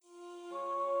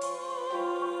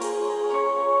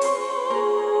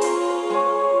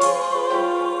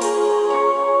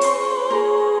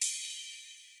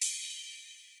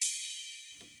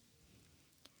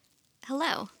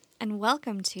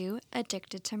welcome to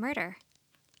Addicted to Murder.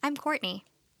 I'm Courtney.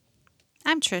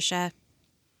 I'm Trisha.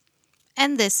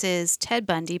 And this is Ted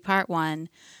Bundy Part 1,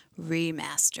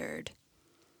 Remastered.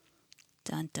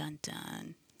 Dun, dun,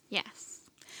 dun. Yes.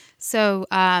 So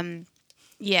I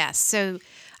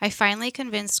finally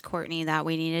convinced Courtney that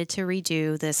we needed to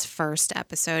redo this first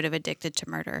episode of Addicted to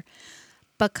Murder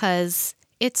because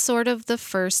it's sort of the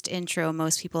first intro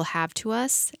most people have to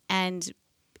us, and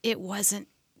it wasn't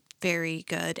very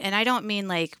good. And I don't mean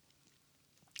like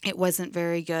it wasn't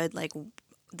very good, like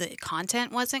the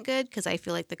content wasn't good, because I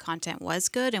feel like the content was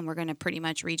good and we're going to pretty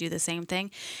much redo the same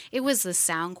thing. It was the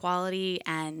sound quality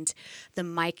and the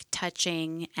mic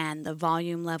touching and the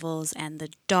volume levels and the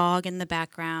dog in the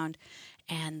background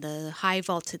and the high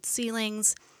vaulted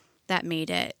ceilings that made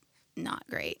it not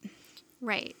great.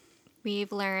 Right.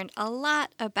 We've learned a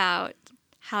lot about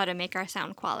how to make our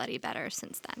sound quality better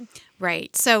since then.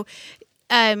 Right. So,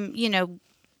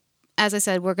 as I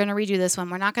said, we're going to redo this one.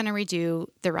 We're not going to redo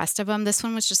the rest of them. This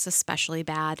one was just especially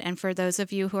bad. And for those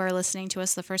of you who are listening to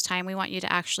us the first time, we want you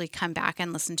to actually come back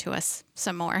and listen to us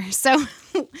some more. So,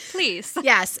 Please.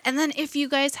 Yes. And then if you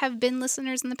guys have been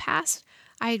listeners in the past,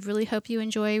 I really hope you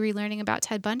enjoy relearning about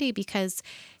Ted Bundy because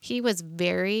he was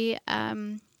very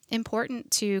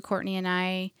important to Courtney and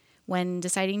I when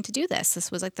deciding to do this. This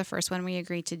was like the first one we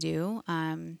agreed to do.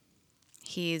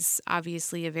 He's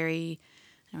obviously a very,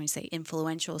 I don't want to say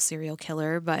influential serial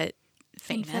killer, but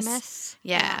famous. Infamous.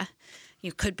 Yeah.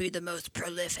 You could be the most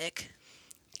prolific.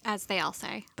 As they all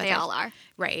say. They all are.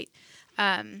 Right.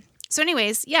 So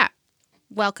anyways, yeah.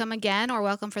 Welcome again, or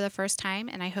welcome for the first time,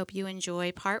 and I hope you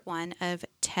enjoy part 1 of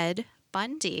Ted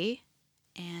Bundy.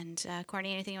 And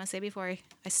Courtney, anything you want to say before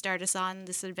I start us on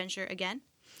this adventure again?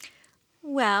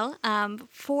 Well,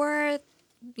 for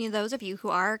those of you who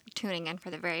are tuning in for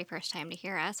the very first time to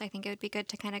hear us, I think it would be good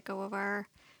to kind of go over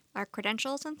our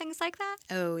credentials and things like that.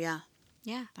 Oh, yeah.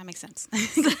 Yeah. That makes sense.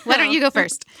 Why don't you go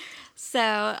first? So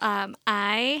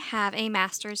I have a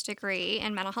master's degree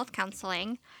in mental health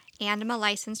counseling, and I'm a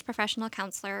licensed professional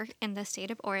counselor in the state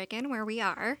of Oregon, where we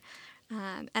are.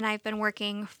 And I've been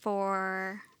working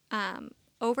for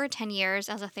over 10 years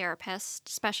as a therapist,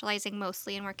 specializing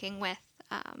mostly in working with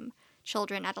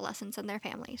children, adolescents, and their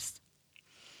families.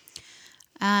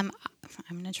 I'm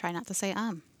going to try not to say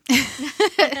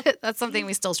That's something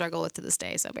we still struggle with to this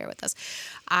day, so bear with us.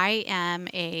 I've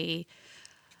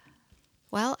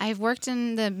worked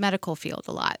in the medical field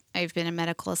a lot. I've been a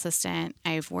medical assistant.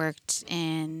 I've worked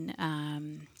in,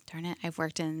 I've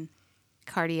worked in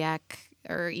cardiac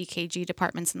or EKG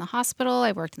departments in the hospital.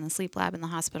 I've worked in the sleep lab in the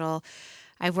hospital.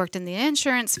 I've worked in the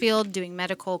insurance field doing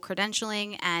medical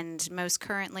credentialing, and most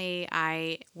currently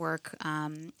I work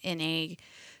in a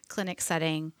clinic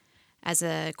setting as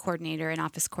a coordinator, an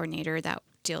office coordinator that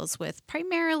deals with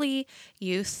primarily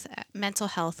youth, mental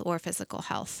health, or physical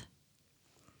health.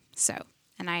 So,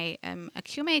 and I am a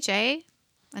QMHA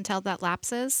until that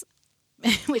lapses,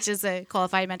 which is a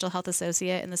qualified mental health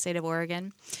associate in the state of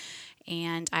Oregon.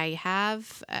 And I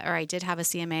did have a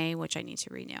CMA, which I need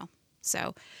to renew.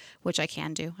 So, which I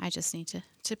can do. I just need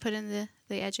to put in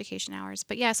the education hours.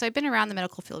 But yeah, so I've been around the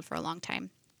medical field for a long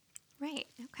time. Right.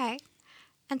 Okay.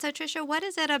 And so, Trisha, what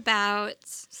is it about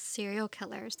serial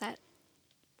killers that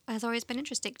has always been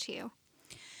interesting to you?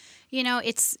 You know,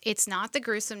 it's not the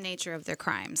gruesome nature of their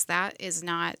crimes.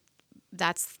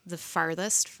 That's the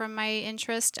farthest from my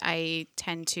interest. I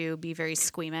tend to be very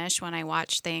squeamish when I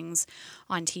watch things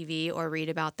on TV or read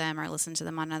about them or listen to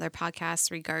them on other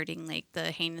podcasts regarding like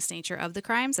the heinous nature of the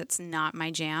crimes. That's not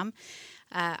my jam.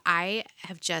 I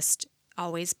have just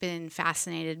always been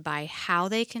fascinated by how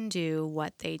they can do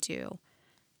what they do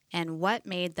and what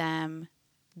made them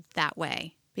that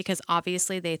way, because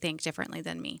obviously they think differently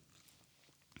than me.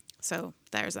 So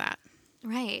there's that.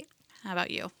 Right. How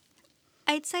about you?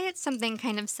 I'd say it's something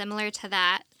kind of similar to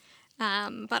that,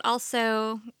 but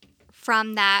also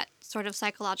from that sort of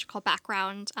psychological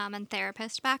background and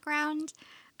therapist background,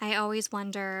 I always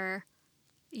wonder,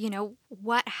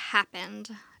 what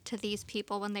happened to these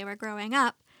people when they were growing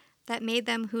up that made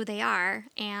them who they are,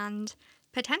 and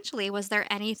potentially, was there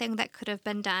anything that could have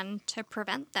been done to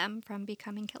prevent them from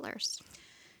becoming killers?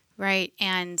 Right.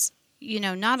 And,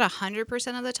 not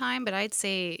 100% of the time, but I'd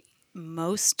say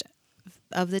most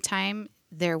of the time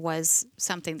there was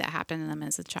something that happened to them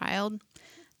as a child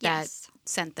that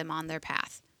sent them on their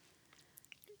path.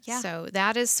 Yeah. So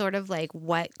that is sort of like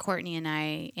what Courtney and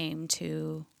I aim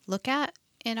to look at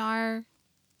in our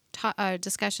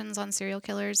discussions on serial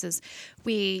killers. Is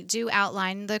we do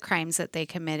outline the crimes that they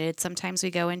committed. Sometimes we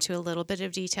go into a little bit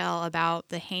of detail about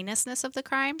the heinousness of the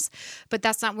crimes, but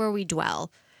that's not where we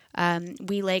dwell.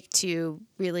 We like to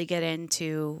really get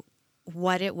into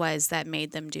what it was that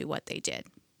made them do what they did.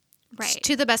 Right.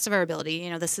 To the best of our ability.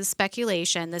 This is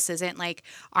speculation. This isn't like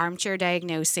armchair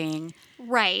diagnosing.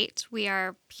 Right. We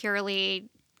are purely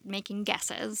making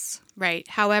guesses. Right.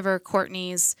 However,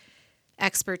 Courtney's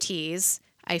expertise,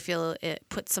 I feel it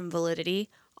puts some validity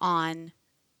on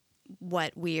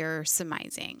what we're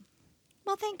surmising.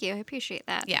 Well, thank you. I appreciate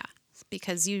that. Yeah.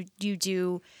 Because you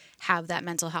do have that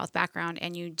mental health background,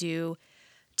 and you do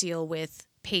deal with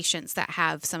patients that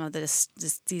have some of these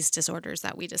disorders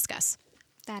that we discuss.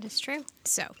 That is true.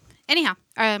 So, anyhow,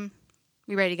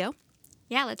 we ready to go?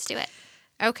 Yeah, let's do it.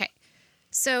 Okay.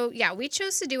 So, yeah, we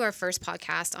chose to do our first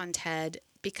podcast on Ted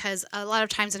because a lot of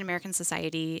times in American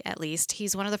society, at least,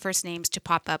 he's one of the first names to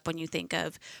pop up when you think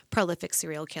of prolific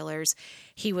serial killers.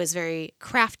 He was very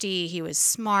crafty, he was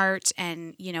smart,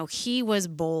 and, he was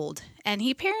bold. And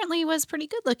he apparently was pretty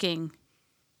good looking,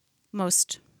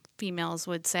 most females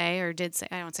would say, or did say.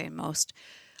 I don't say most.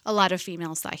 A lot of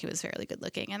females thought he was fairly good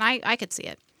looking, and I could see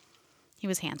it. He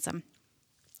was handsome.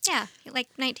 Yeah, like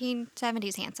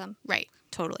 1970s handsome. Right,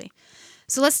 totally.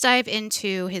 So let's dive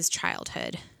into his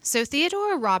childhood. So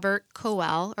Theodore Robert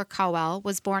Cowell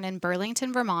was born in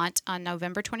Burlington, Vermont on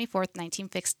November 24th,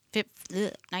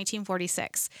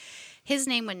 1946. His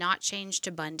name would not change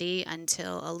to Bundy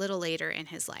until a little later in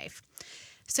his life.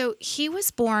 So he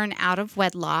was born out of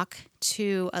wedlock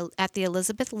at the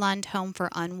Elizabeth Lund Home for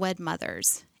Unwed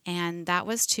Mothers, and that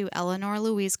was to Eleanor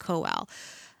Louise Cowell.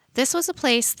 This was a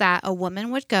place that a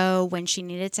woman would go when she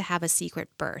needed to have a secret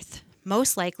birth,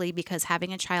 most likely because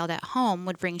having a child at home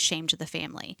would bring shame to the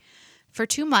family. For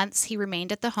 2 months, he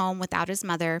remained at the home without his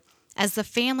mother, as the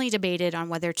family debated on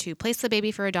whether to place the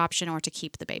baby for adoption or to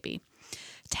keep the baby.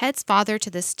 Ted's father to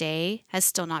this day has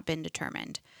still not been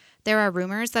determined. There are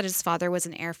rumors that his father was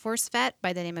an Air Force vet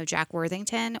by the name of Jack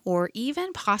Worthington, or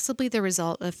even possibly the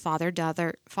result of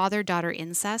father-daughter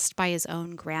incest by his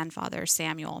own grandfather,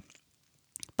 Samuel.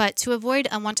 But to avoid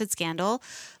unwanted scandal,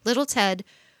 little Ted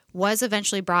was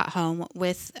eventually brought home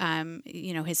with,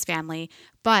 his family,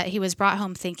 but he was brought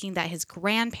home thinking that his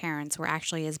grandparents were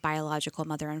actually his biological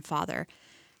mother and father.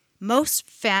 Most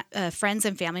friends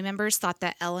and family members thought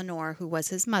that Eleanor, who was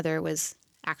his mother, who was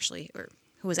actually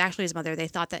his mother, they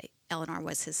thought that Eleanor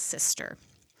was his sister.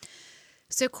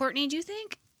 So, Courtney, do you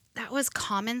think that was a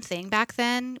common thing back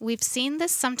then? We've seen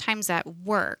this sometimes at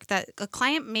work, that a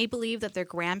client may believe that their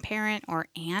grandparent or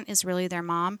aunt is really their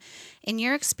mom. In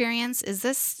your experience, is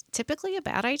this typically a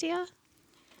bad idea?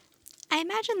 I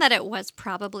imagine that it was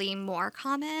probably more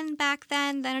common back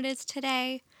then than it is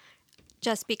today,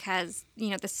 just because,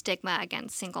 the stigma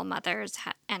against single mothers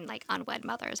and like unwed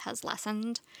mothers has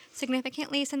lessened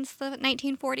significantly since the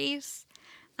 1940s.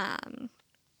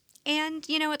 And,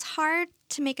 it's hard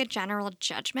to make a general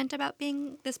judgment about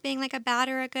being like a bad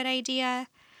or a good idea,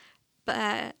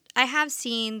 but I have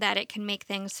seen that it can make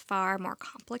things far more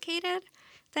complicated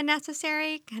than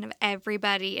necessary. Kind of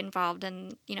everybody involved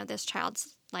in, this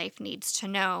child's life needs to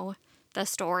know the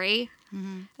story,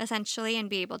 essentially, and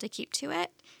be able to keep to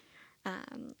it.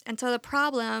 And so the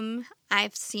problem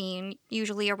I've seen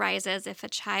usually arises if a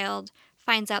child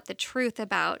finds out the truth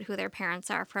about who their parents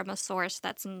are from a source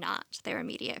that's not their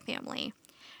immediate family,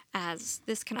 as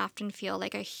this can often feel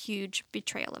like a huge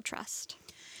betrayal of trust.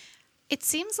 It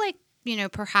seems like,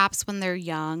 perhaps when they're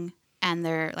young and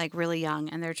they're like really young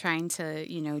and they're trying to,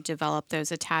 develop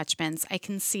those attachments, I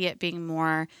can see it being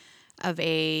more of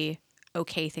a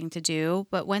okay thing to do.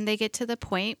 But when they get to the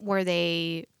point where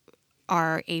they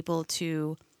are able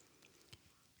to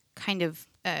kind of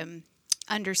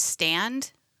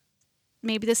understand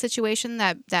maybe the situation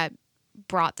that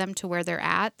brought them to where they're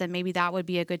at, then maybe that would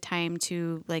be a good time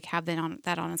to like have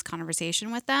that honest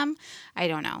conversation with them. I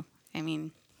don't know. I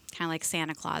mean, kind of like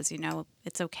Santa Claus,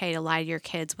 it's okay to lie to your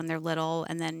kids when they're little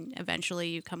and then eventually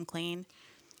you come clean.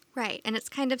 Right. And it's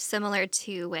kind of similar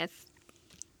to with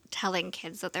telling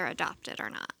kids that they're adopted or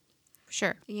not.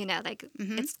 Sure.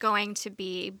 It's going to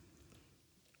be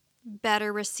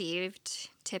better received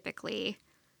typically,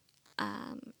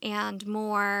 and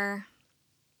more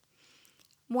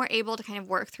able to kind of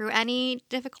work through any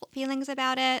difficult feelings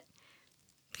about it,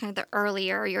 kind of the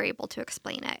earlier you're able to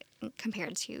explain it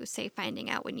compared to, say, finding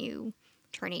out when you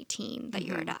turn 18 that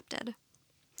you're adopted.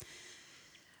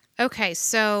 Okay,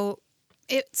 so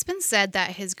it's been said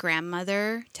that Ted's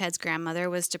grandmother,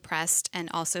 was depressed and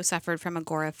also suffered from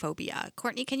agoraphobia.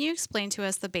 Courtney, can you explain to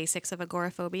us the basics of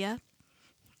agoraphobia?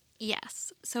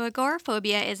 Yes. So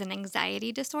agoraphobia is an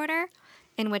anxiety disorder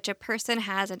in which a person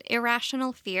has an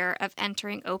irrational fear of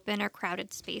entering open or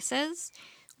crowded spaces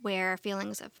where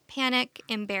feelings of panic,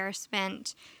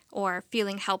 embarrassment, or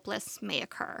feeling helpless may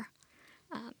occur.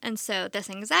 And so this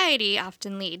anxiety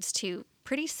often leads to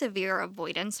pretty severe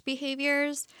avoidance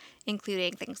behaviors,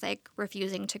 including things like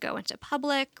refusing to go into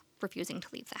public, refusing to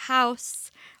leave the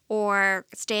house, or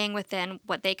staying within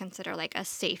what they consider like a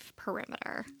safe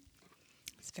perimeter.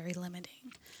 It's very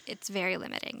limiting. It's very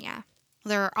limiting, yeah.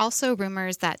 There are also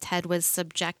rumors that Ted was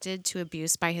subjected to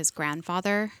abuse by his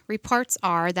grandfather. Reports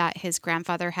are that his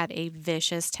grandfather had a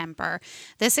vicious temper.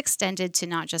 This extended to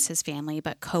not just his family,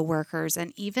 but coworkers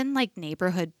and even like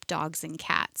neighborhood dogs and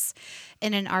cats.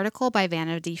 In an article by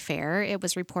Vanity Fair, it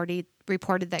was reported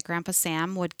that Grandpa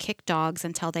Sam would kick dogs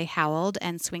until they howled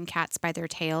and swing cats by their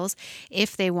tails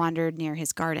if they wandered near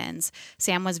his gardens.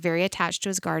 Sam was very attached to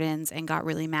his gardens and got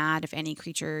really mad if any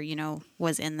creature,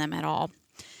 was in them at all.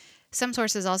 Some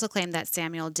sources also claim that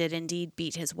Samuel did indeed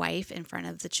beat his wife in front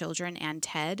of the children and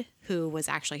Ted, who was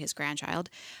actually his grandchild,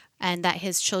 and that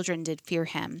his children did fear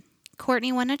him.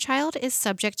 Courtney, when a child is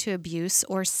subject to abuse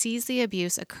or sees the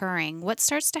abuse occurring, what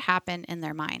starts to happen in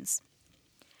their minds?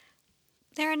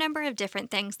 There are a number of different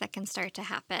things that can start to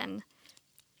happen.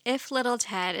 If little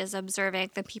Ted is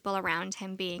observing the people around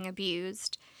him being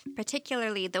abused,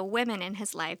 particularly the women in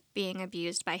his life being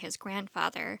abused by his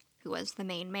grandfather, who was the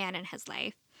main man in his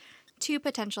life, two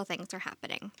potential things are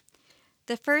happening.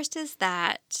 The first is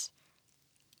that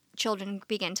children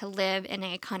begin to live in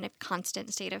a kind of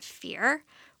constant state of fear,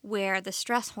 where the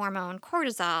stress hormone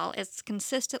cortisol is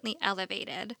consistently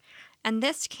elevated, and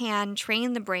this can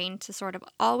train the brain to sort of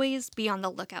always be on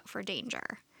the lookout for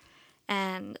danger.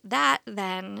 And that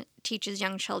then teaches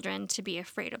young children to be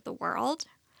afraid of the world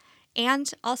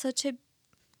and also to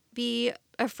be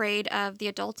afraid of the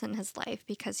adults in his life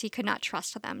because he could not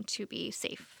trust them to be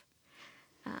safe.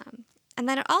 And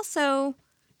then it also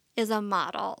is a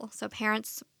model. So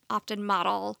parents often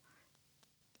model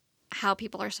how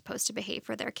people are supposed to behave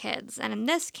for their kids. And in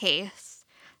this case,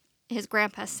 his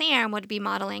grandpa Sam would be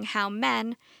modeling how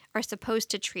men are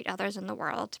supposed to treat others in the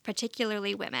world,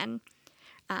 particularly women,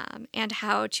 and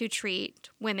how to treat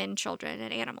women, children,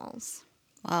 and animals.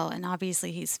 Well, and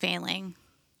obviously he's failing.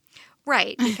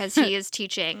 Right, because he is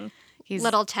teaching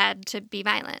little Ted to be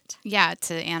violent. Yeah,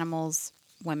 to animals,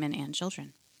 women, and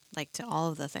children. Like to all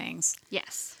of the things.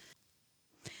 Yes.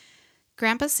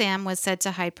 Grandpa Sam was said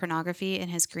to hide pornography in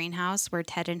his greenhouse where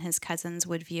Ted and his cousins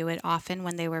would view it often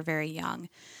when they were very young.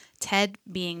 Ted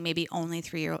being maybe only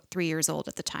 3 years old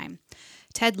at the time.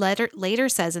 Ted later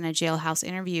says in a jailhouse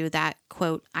interview that,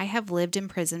 quote, "I have lived in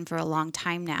prison for a long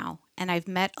time now, and I've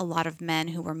met a lot of men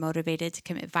who were motivated to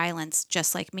commit violence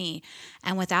just like me,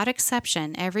 and without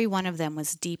exception, every one of them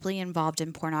was deeply involved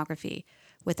in pornography,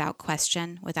 without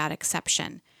question, without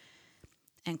exception."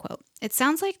 End quote. It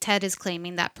sounds like Ted is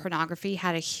claiming that pornography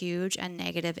had a huge and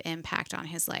negative impact on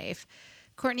his life.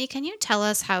 Courtney, can you tell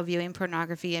us how viewing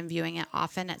pornography and viewing it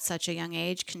often at such a young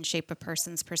age can shape a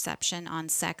person's perception on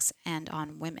sex and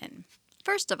on women?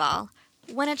 First of all,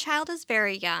 when a child is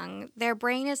very young, their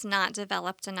brain is not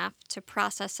developed enough to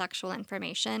process sexual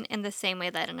information in the same way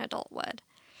that an adult would.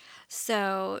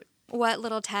 So, what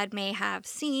little Ted may have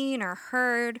seen or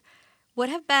heard would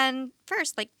have been,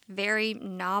 first, like very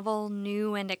novel,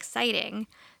 new, and exciting.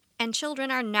 And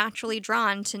children are naturally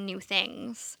drawn to new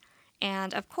things.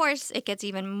 And of course, it gets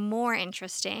even more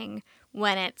interesting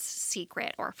when it's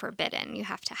secret or forbidden. You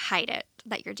have to hide it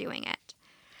that you're doing it.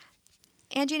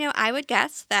 And, I would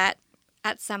guess that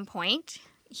at some point,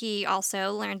 he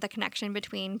also learned the connection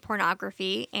between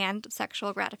pornography and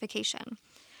sexual gratification.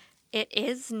 It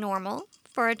is normal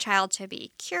for a child to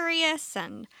be curious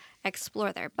and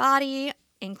explore their body,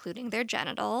 including their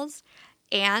genitals,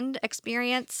 and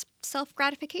experience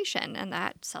self-gratification, and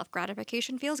that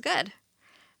self-gratification feels good.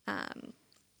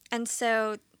 And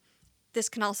so this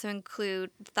can also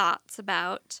include thoughts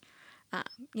about,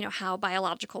 how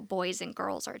biological boys and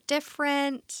girls are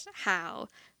different, how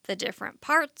the different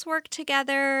parts work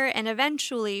together, and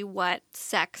eventually what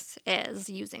sex is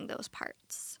using those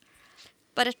parts.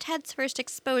 But if Ted's first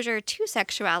exposure to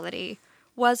sexuality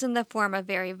was in the form of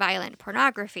very violent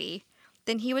pornography,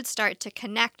 then he would start to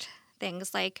connect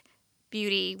things like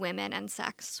beauty, women, and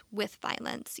sex with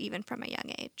violence, even from a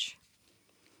young age.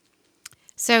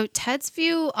 So Ted's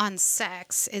view on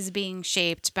sex is being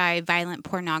shaped by violent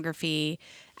pornography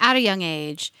at a young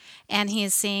age, and he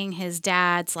is seeing his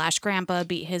dad/grandpa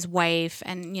beat his wife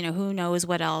and, who knows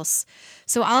what else.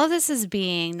 So all of this is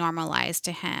being normalized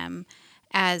to him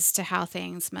as to how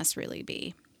things must really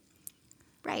be.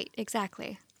 Right,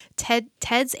 exactly.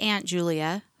 Ted's Aunt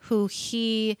Julia, who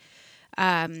he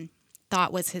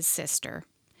thought was his sister,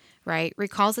 right,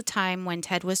 recalls a time when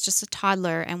Ted was just a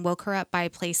toddler and woke her up by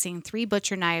placing 3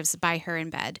 butcher knives by her in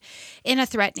bed in a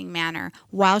threatening manner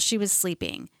while she was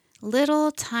sleeping.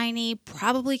 little tiny,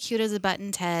 probably cute as a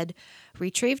button Ted,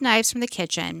 retrieved knives from the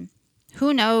kitchen.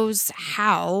 Who knows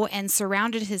how, and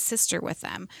surrounded his sister with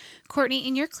them. Courtney,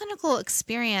 in your clinical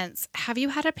experience, have you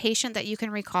had a patient that you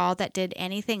can recall that did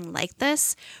anything like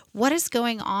this? What is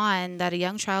going on that a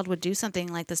young child would do something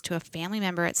like this to a family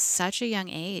member at such a young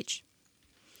age?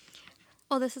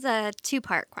 Well, this is a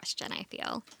two-part question, I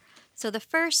feel. So the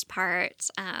first part,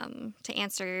 to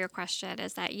answer your question,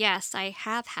 is that yes, I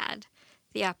have had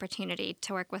the opportunity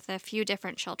to work with a few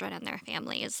different children and their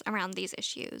families around these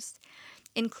issues,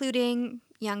 including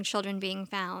young children being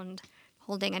found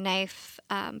holding a knife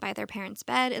by their parents'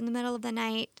 bed in the middle of the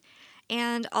night,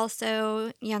 and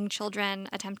also young children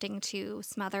attempting to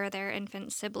smother their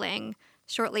infant sibling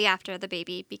shortly after the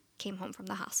baby came home from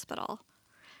the hospital.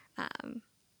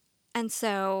 And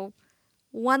so,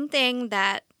 one thing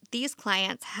that these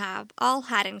clients have all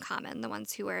had in common, the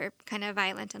ones who were kind of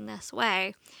violent in this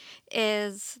way,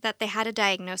 is that they had a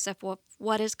diagnosis of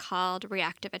what is called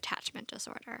reactive attachment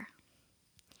disorder.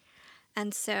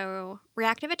 And so,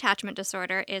 reactive attachment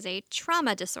disorder is a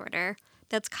trauma disorder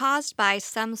that's caused by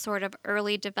some sort of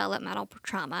early developmental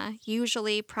trauma,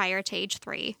 usually prior to age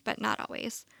 3, but not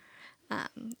always.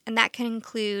 And that can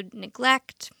include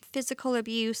neglect, physical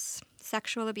abuse,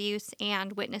 sexual abuse,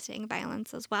 and witnessing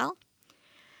violence as well.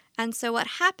 And so, what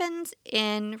happens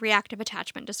in reactive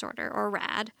attachment disorder, or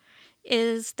RAD,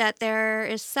 is that there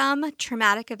is some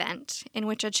traumatic event in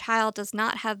which a child does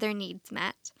not have their needs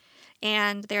met,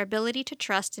 and their ability to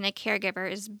trust in a caregiver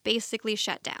is basically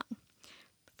shut down.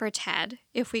 For Ted,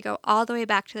 if we go all the way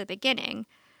back to the beginning,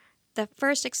 the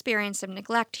first experience of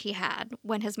neglect he had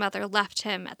when his mother left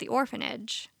him at the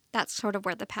orphanage, that's sort of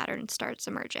where the pattern starts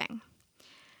emerging.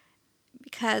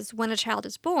 Because when a child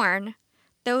is born,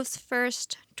 those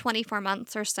first 24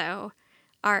 months or so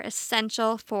are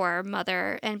essential for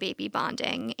mother and baby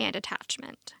bonding and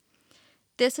attachment.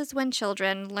 This is when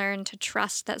children learn to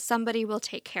trust that somebody will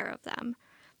take care of them,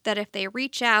 that if they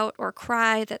reach out or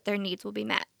cry, that their needs will be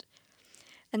met.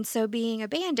 And so being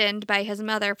abandoned by his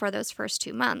mother for those first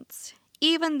 2 months,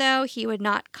 even though he would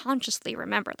not consciously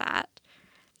remember that,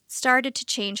 started to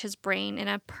change his brain in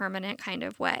a permanent kind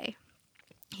of way.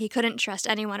 He couldn't trust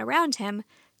anyone around him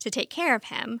to take care of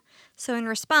him, so in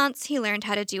response, he learned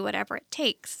how to do whatever it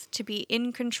takes to be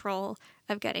in control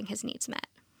of getting his needs met.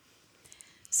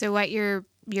 So what you're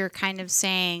kind of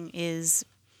saying is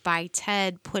by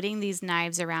Ted putting these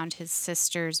knives around his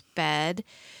sister's bed,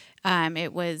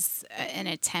 it was an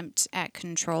attempt at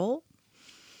control?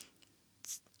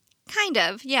 Kind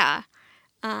of, yeah.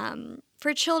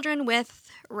 For children with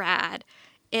RAD,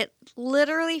 it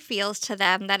literally feels to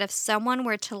them that if someone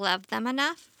were to love them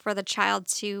enough for the child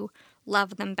to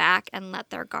love them back and let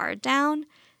their guard down,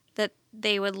 that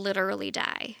they would literally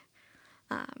die.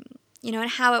 And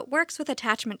how it works with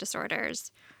attachment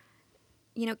disorders,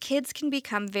 kids can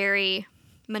become very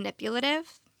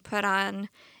manipulative, put on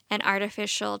an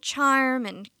artificial charm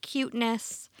and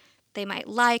cuteness. They might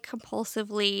lie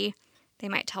compulsively. They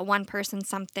might tell one person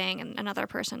something and another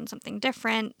person something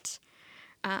different.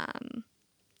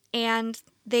 And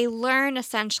they learn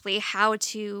essentially how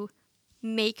to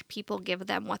make people give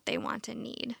them what they want and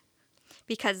need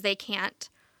because they can't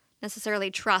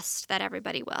necessarily trust that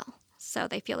everybody will. So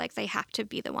they feel like they have to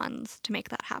be the ones to make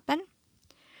that happen.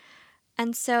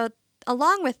 And so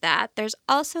along with that, there's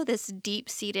also this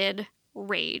deep-seated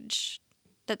rage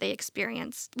that they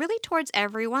experience really towards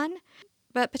everyone,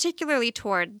 but particularly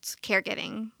towards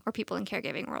caregiving or people in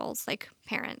caregiving roles like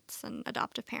parents and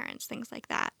adoptive parents, things like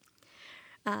that.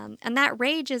 And that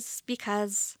rage is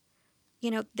because,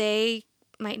 they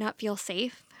might not feel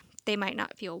safe. They might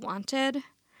not feel wanted.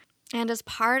 And as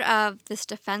part of this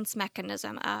defense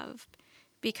mechanism of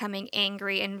becoming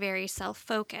angry and very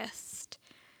self-focused,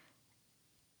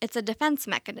 it's a defense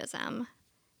mechanism.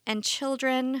 And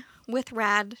children with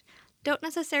RAD don't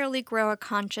necessarily grow a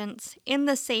conscience in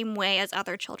the same way as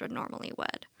other children normally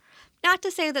would. Not to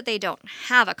say that they don't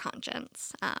have a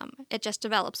conscience. It just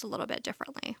develops a little bit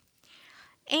differently.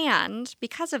 And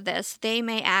because of this, they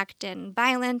may act in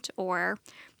violent or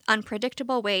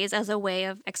unpredictable ways as a way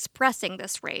of expressing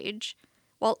this rage,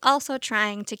 while also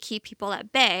trying to keep people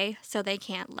at bay so they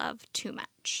can't love too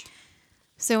much.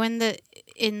 So in the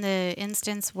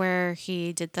instance where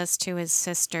he did this to his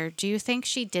sister, do you think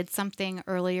she did something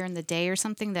earlier in the day or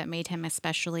something that made him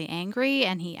especially angry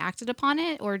and he acted upon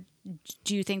it? Or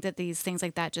do you think that these things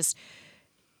like that just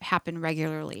happen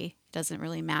regularly? Doesn't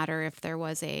really matter if there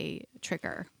was a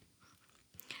trigger.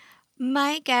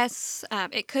 My guess,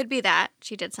 it could be that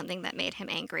she did something that made him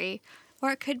angry,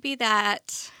 or it could be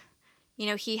that,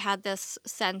 he had this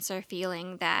sense or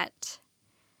feeling that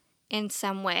in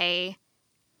some way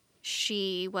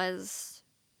she was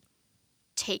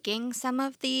taking some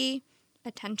of the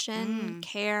attention,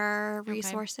 care, Okay.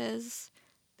 resources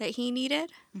that he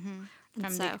needed. And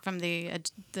From the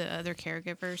other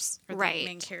caregivers or the right.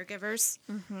 main caregivers.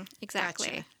 Exactly.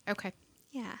 Gotcha. Okay.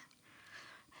 Yeah.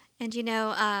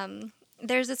 And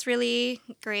there's this really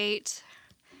great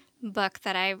book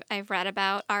that I've read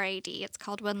about RAD. It's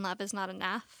called When Love Is Not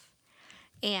Enough.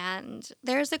 And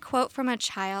there's a quote from a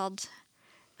child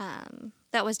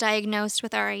that was diagnosed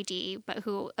with RAD, but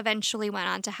who eventually went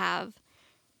on to have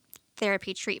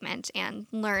therapy treatment and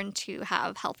learn to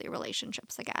have healthy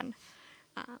relationships again.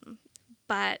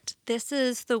 But this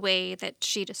is the way that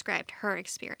she described her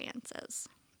experiences.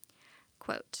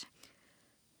 Quote,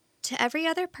 "To every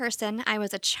other person, I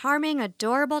was a charming,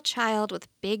 adorable child with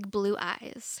big blue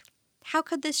eyes. How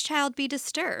could this child be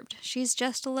disturbed? She's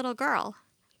just a little girl.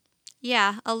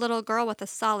 Yeah, a little girl with a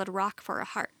solid rock for a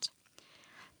heart.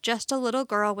 Just a little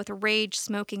girl with rage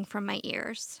smoking from my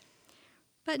ears.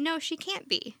 But no, she can't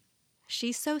be.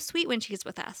 She's so sweet when she's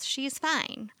with us. She's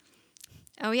fine.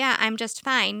 Oh yeah, I'm just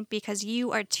fine because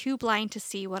you are too blind to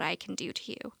see what I can do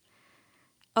to you.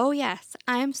 Oh yes,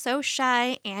 I'm so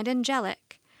shy and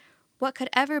angelic. What could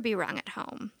ever be wrong at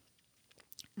home?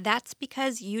 That's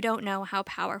because you don't know how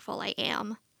powerful I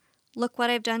am. Look what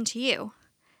I've done to you.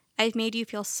 I've made you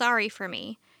feel sorry for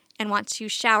me and want to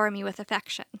shower me with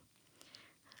affection.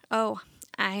 Oh,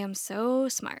 I am so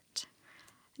smart.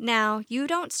 Now, you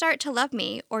don't start to love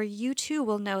me, or you too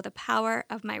will know the power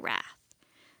of my wrath.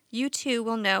 You too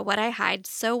will know what I hide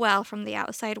so well from the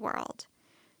outside world.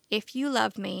 If you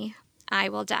love me, I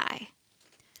will die."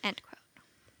 End quote.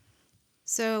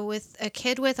 So with a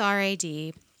kid with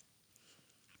RAD,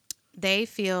 they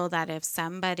feel that if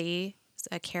somebody,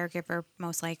 a caregiver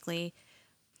most likely,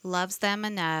 loves them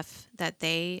enough that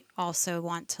they also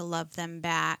want to love them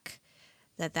back,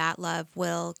 that love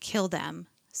will kill them.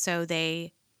 So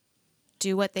they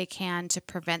do what they can to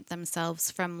prevent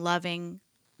themselves from loving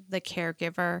the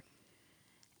caregiver,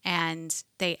 and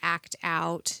they act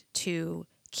out to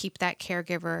keep that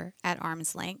caregiver at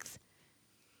arm's length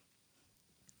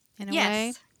in a way.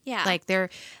 Yes. Yeah. Like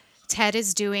Ted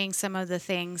is doing some of the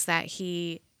things that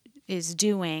he is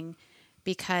doing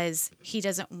because he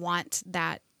doesn't want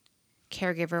that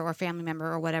caregiver or family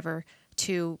member or whatever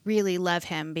to really love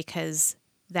him, because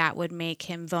that would make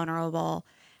him vulnerable,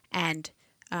 and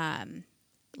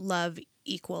love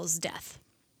equals death.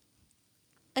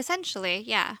 Essentially,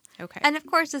 yeah. Okay. And of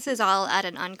course, this is all at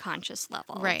an unconscious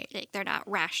level. Right. Like, they're not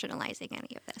rationalizing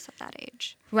any of this at that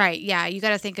age. Right. Yeah. You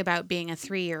got to think about being a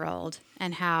 3-year-old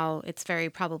and how it's very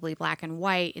probably black and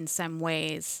white in some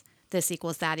ways. This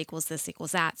equals that equals this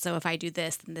equals that. So if I do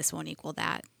this, then this won't equal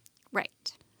that.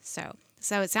 Right. So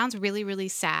it sounds really, really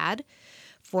sad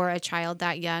for a child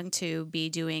that young to be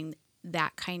doing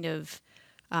that kind of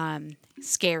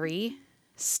scary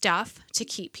stuff to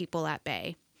keep people at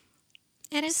bay.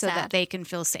 It is so sad. that they can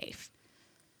feel safe.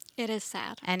 It is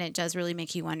sad. And it does really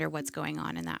make you wonder what's going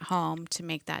on in that home to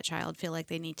make that child feel like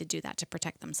they need to do that to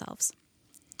protect themselves.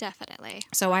 Definitely.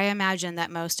 So I imagine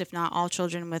that most, if not all,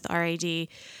 children with RAD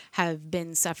have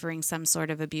been suffering some sort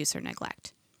of abuse or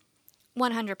neglect.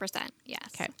 100%, yes.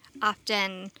 Okay.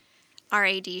 Often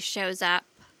RAD shows up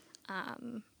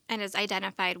and is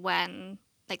identified when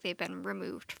they've been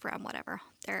removed from whatever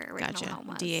their original home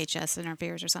was. DHS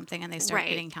interferes or something, and they start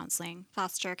getting counseling.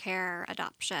 Foster care,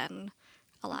 adoption,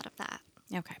 a lot of that.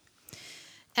 Okay.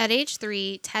 At age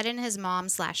 3, Ted and his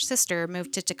mom/sister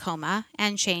moved to Tacoma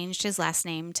and changed his last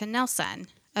name to Nelson.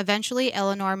 Eventually,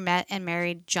 Eleanor met and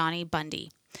married Johnny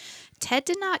Bundy. Ted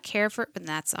did not care for, and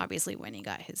that's obviously when he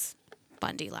got his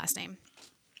Bundy last name.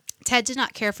 Ted did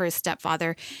not care for his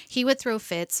stepfather. He would throw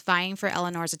fits, vying for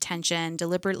Eleanor's attention,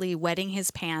 deliberately wetting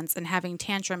his pants, and having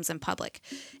tantrums in public.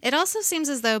 It also seems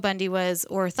as though Bundy was,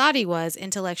 or thought he was,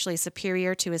 intellectually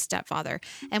superior to his stepfather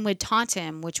and would taunt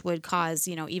him, which would cause,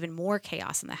 even more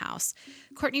chaos in the house.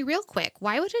 Courtney, real quick,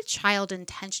 why would a child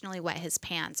intentionally wet his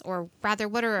pants? Or rather,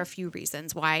 what are a few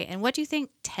reasons why? And what do you think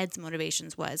Ted's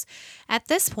motivations was? At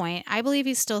this point, I believe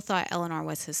he still thought Eleanor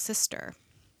was his sister.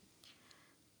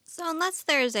 So unless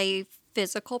there's a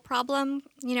physical problem,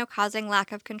 causing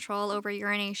lack of control over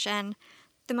urination,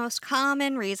 the most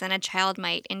common reason a child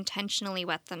might intentionally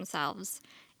wet themselves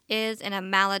is in a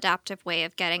maladaptive way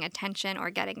of getting attention or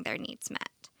getting their needs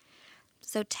met.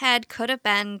 So Ted could have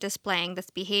been displaying this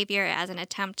behavior as an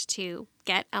attempt to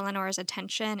get Eleanor's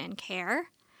attention and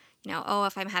care.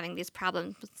 If I'm having these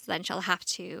problems, then she'll have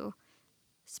to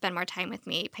spend more time with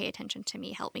me, pay attention to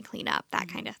me, help me clean up, that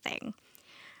kind of thing.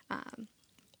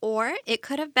 Or it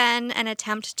could have been an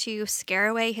attempt to scare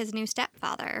away his new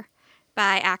stepfather.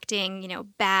 by acting,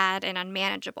 bad and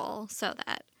unmanageable so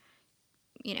that,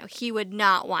 he would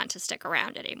not want to stick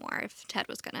around anymore if Ted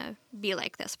was going to be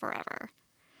like this forever.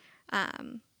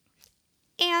 And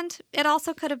it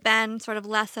also could have been sort of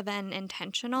less of an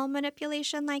intentional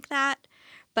manipulation like that,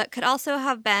 but could also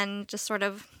have been just sort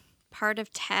of part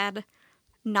of Ted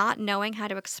not knowing how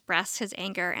to express his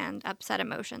anger and upset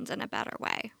emotions in a better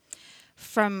way.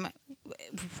 From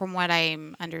what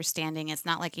I'm understanding, it's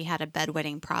not like he had a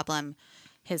bedwetting problem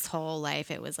his whole life.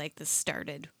 It was like this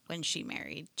started when she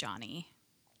married Johnny.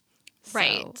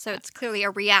 Right. So it's clearly a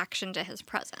reaction to his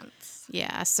presence.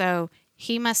 Yeah. So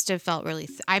he must have felt really,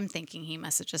 I'm thinking he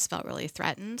must have just felt really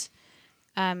threatened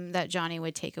that Johnny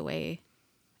would take away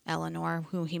Eleanor,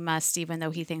 who he must, even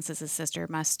though he thinks is his sister,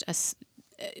 must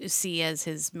see as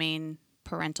his main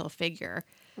parental figure.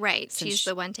 Right. She's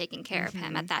the one taking care of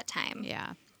him at that time.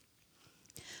 Yeah.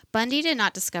 Bundy did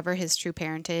not discover his true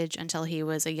parentage until he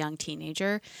was a young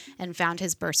teenager and found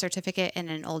his birth certificate in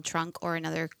an old trunk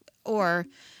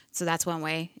so that's one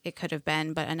way it could have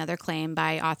been, but another claim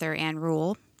by author Anne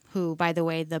Rule, who, by the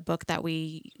way, the book that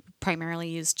we primarily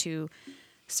used to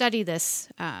study this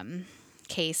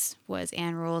case was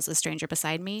Anne Rule's A Stranger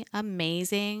Beside Me.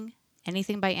 Amazing.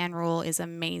 Anything by Anne Rule is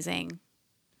amazing,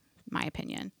 my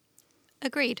opinion.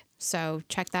 Agreed. So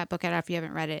check that book out if you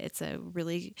haven't read it.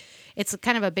 It's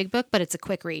kind of a big book, but it's a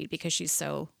quick read because she's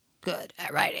so good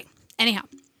at writing. Anyhow,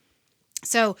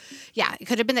 so yeah, it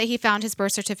could have been that he found his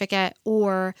birth certificate,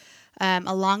 or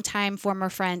a longtime former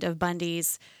friend of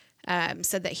Bundy's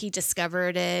said that he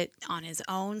discovered it on his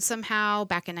own somehow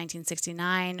back in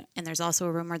 1969. And there's also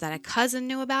a rumor that a cousin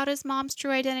knew about his mom's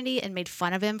true identity and made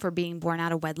fun of him for being born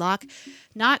out of wedlock.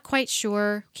 Not quite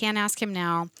sure. Can't ask him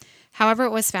now. However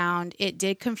it was found, it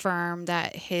did confirm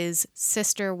that his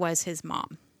sister was his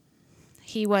mom.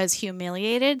 He was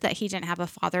humiliated that he didn't have a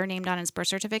father named on his birth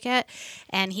certificate,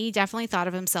 and he definitely thought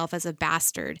of himself as a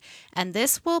bastard. And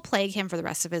this will plague him for the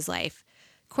rest of his life.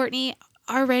 Courtney,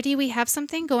 already we have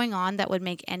something going on that would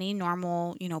make any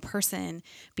normal, person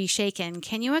be shaken.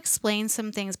 Can you explain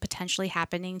some things potentially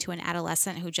happening to an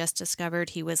adolescent who just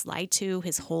discovered he was lied to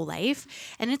his whole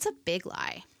life? And it's a big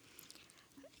lie.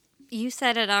 You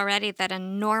said it already that a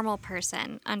normal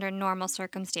person under normal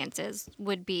circumstances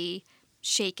would be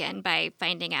shaken by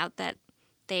finding out that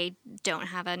they don't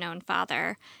have a known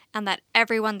father and that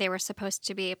everyone they were supposed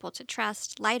to be able to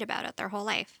trust lied about it their whole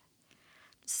life.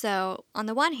 So, on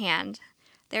the one hand,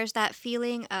 there's that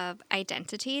feeling of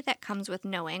identity that comes with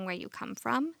knowing where you come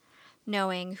from,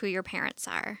 knowing who your parents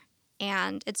are.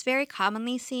 And it's very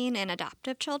commonly seen in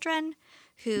adoptive children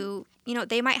who,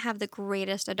 they might have the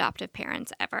greatest adoptive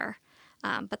parents ever.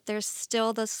 But there's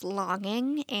still this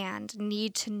longing and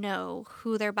need to know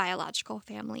who their biological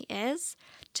family is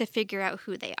to figure out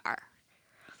who they are.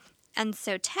 And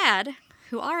so Ted,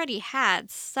 who already had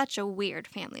such a weird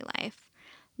family life,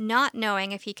 not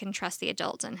knowing if he can trust the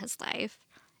adults in his life,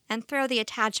 and throw the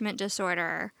attachment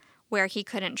disorder where he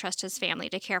couldn't trust his family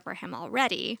to care for him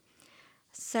already.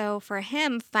 So for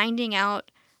him, finding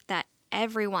out that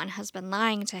everyone has been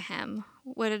lying to him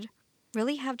would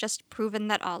really have just proven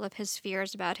that all of his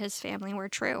fears about his family were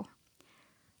true.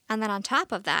 And then on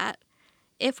top of that,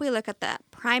 if we look at the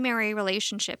primary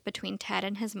relationship between Ted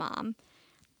and his mom,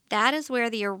 that is where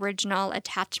the original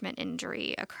attachment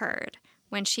injury occurred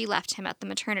when she left him at the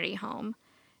maternity home.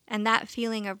 And that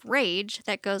feeling of rage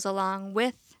that goes along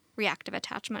with reactive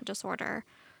attachment disorder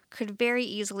could very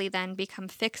easily then become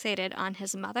fixated on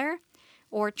his mother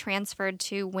or transferred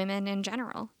to women in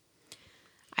general.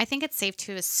 I think it's safe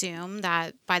to assume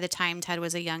that by the time Ted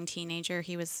was a young teenager,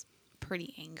 he was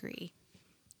pretty angry,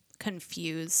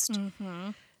 confused,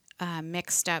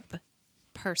 mixed up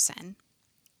person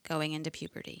going into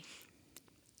puberty.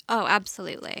 Oh,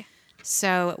 absolutely.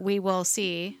 So we will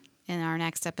see in our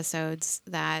next episodes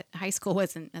that high school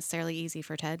wasn't necessarily easy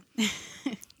for Ted.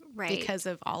 Right. Because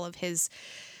of all of his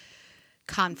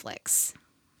conflicts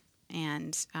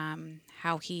and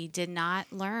how he did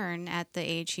not learn at the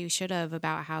age he should have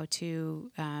about how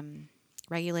to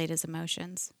regulate his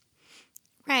emotions.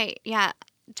 Right. Yeah.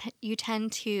 You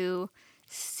tend to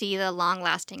see the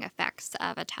long-lasting effects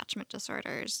of attachment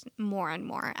disorders more and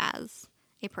more as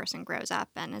a person grows up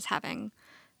and is having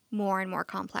more and more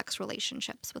complex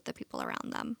relationships with the people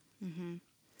around them. Mm-hmm.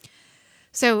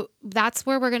 So that's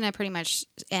where we're going to pretty much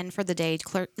end for the day.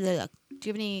 Do you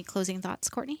have any closing thoughts,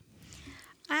 Courtney?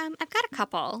 I've got a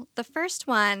couple. The first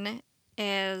one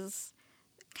is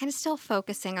kind of still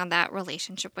focusing on that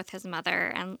relationship with his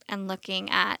mother and looking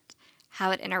at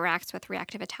how it interacts with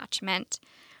reactive attachment.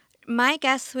 My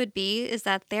guess would be is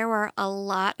that there were a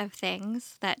lot of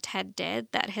things that Ted did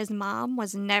that his mom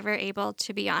was never able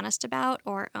to be honest about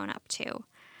or own up to.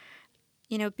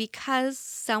 Because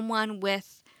someone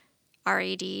with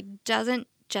RAD doesn't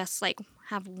just like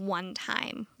have one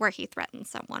time where he threatens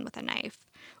someone with a knife,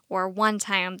 or one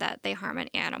time that they harm an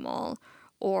animal,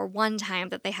 or one time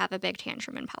that they have a big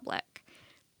tantrum in public.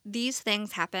 These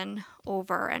things happen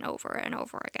over and over and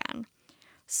over again.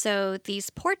 So these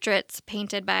portraits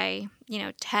painted by,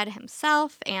 Ted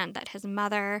himself and that his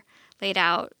mother laid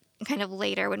out kind of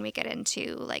later when we get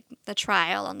into like the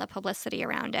trial and the publicity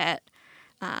around it,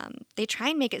 they try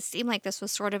and make it seem like this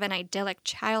was sort of an idyllic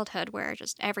childhood where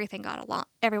just everyone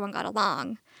got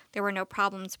along. There were no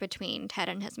problems between Ted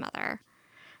and his mother.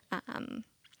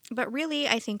 But really,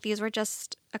 I think these were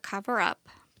just a cover-up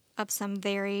of some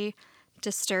very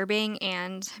disturbing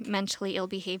and mentally ill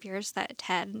behaviors that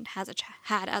Ted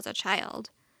had as a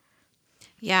child.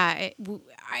 Yeah,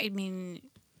 I mean,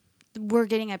 we're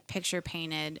getting a picture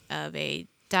painted of a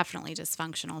definitely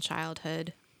dysfunctional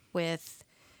childhood with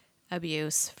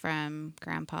abuse from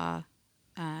grandpa,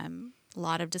 a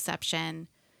lot of deception,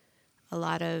 a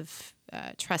lot of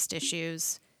trust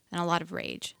issues, and a lot of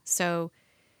rage. So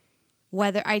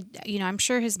I'm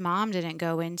sure his mom didn't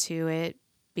go into it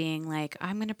being like,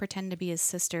 I'm going to pretend to be his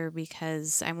sister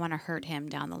because I want to hurt him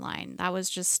down the line. That was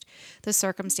just the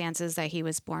circumstances that he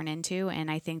was born into. And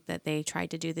I think that they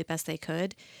tried to do the best they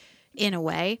could in a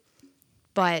way.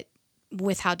 But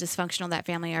with how dysfunctional that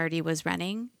family already was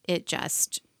running, it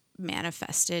just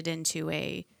manifested into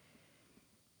a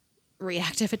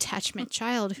reactive attachment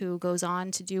child who goes on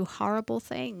to do horrible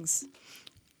things.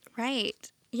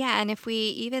 Right. Yeah. And if we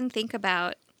even think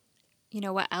about,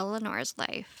 what Eleanor's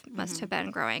life must have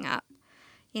been growing up,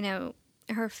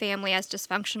 her family, as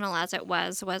dysfunctional as it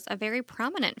was a very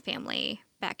prominent family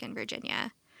back in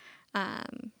Virginia.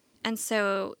 And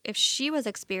so if she was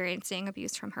experiencing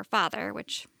abuse from her father,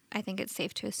 which I think it's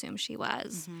safe to assume she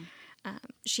was,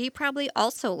 she probably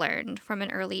also learned from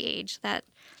an early age that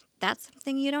that's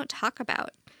something you don't talk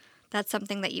about. That's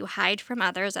something that you hide from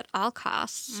others at all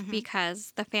costs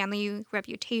because the family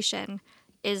reputation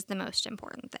is the most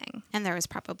important thing. And there was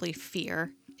probably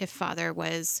fear if father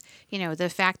was,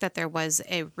 the fact that there was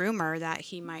a rumor that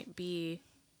he might be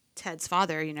Ted's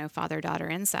father, father-daughter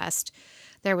incest,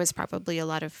 there was probably a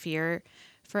lot of fear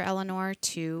for Eleanor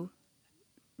to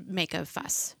make a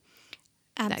fuss.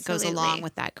 Absolutely. That goes along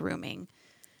with that grooming.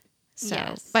 So,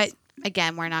 yes. But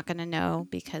again, we're not going to know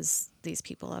because these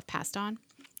people have passed on.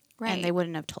 Right. And they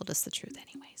wouldn't have told us the truth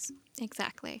anyways.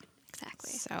 Exactly.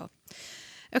 So,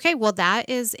 okay, well, that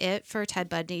is it for Ted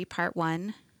Bundy Part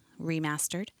 1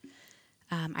 Remastered.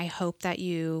 I hope that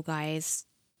you guys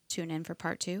tune in for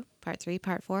Part 2, Part 3,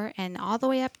 Part 4, and all the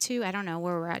way up to, I don't know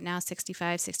where we're at now,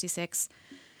 65, 66.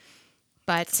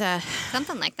 But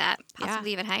something like that,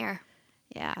 possibly even higher.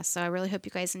 Yeah, so I really hope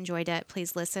you guys enjoyed it.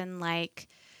 Please listen, like,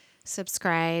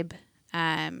 subscribe.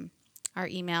 Our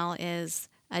email is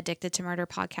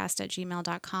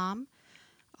addictedtomurderpodcast@gmail.com.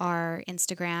 Our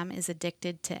Instagram is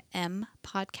addicted to M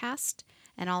podcast,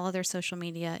 and all other social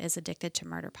media is addicted to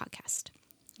murder podcast.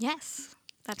 Yes,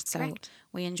 that's correct.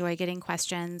 We enjoy getting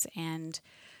questions, and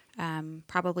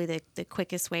probably the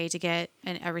quickest way to get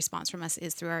a response from us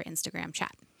is through our Instagram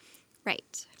chat.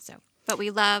 Right. But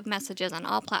we love messages on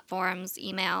all platforms,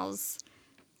 emails,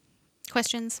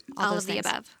 questions, all of the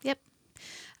above. Yep.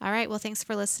 All right. Well, thanks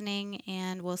for listening,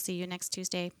 and we'll see you next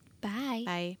Tuesday. Bye.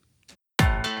 Bye.